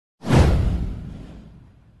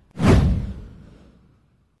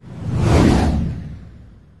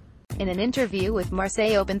In an interview with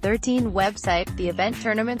Marseille Open 13 website, the event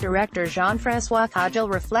tournament director Jean-François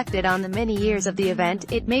Caujolle reflected on the many years of the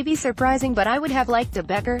event. "It may be surprising, but I would have liked a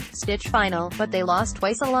Becker-Stich final, but they lost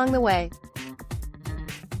twice along the way.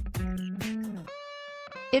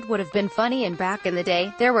 It would have been funny, and back in the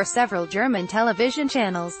day, there were several German television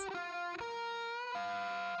channels.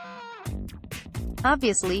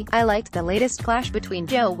 Obviously, I liked the latest clash between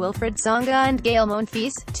Jo-Wilfried Tsonga and Gael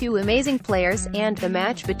Monfils, two amazing players, and the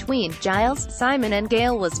match between Gilles Simon and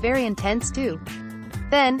Gael was very intense too.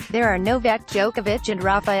 Then, there are Novak Djokovic and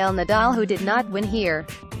Rafael Nadal who did not win here.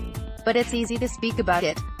 But it's easy to speak about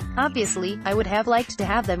it. Obviously, I would have liked to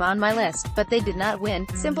have them on my list, but they did not win,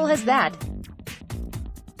 simple as that."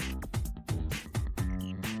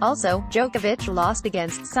 Also, Djokovic lost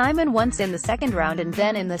against Simon once in the second round and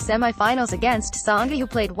then in the semi-finals against Tsonga, who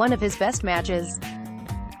played one of his best matches.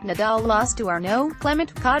 Nadal lost to Arnaud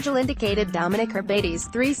Clement. Caujolle indicated Dominic Herbate's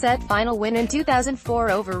three-set final win in 2004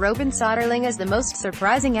 over Robin Soderling as the most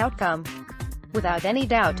surprising outcome. Without any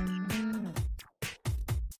doubt,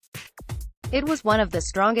 it was one of the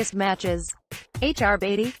strongest matches.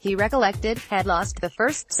 Herbate, he recollected, had lost the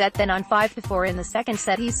first set, then on 5-4 in the second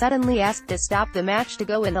set he suddenly asked to stop the match to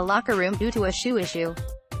go in the locker room due to a shoe issue.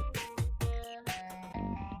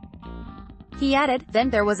 He added, "Then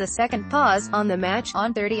there was a second pause on the match,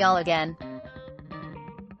 on 30-all again.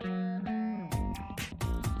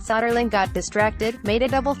 Soderling got distracted, made a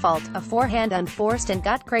double fault, a forehand unforced, and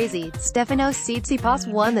got crazy." Stefanos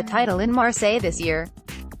Tsitsipas won the title in Marseille this year.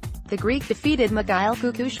 The Greek defeated Mikhail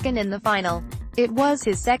Kukushkin in the final. It was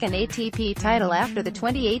his second ATP title after the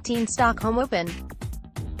 2018 Stockholm Open.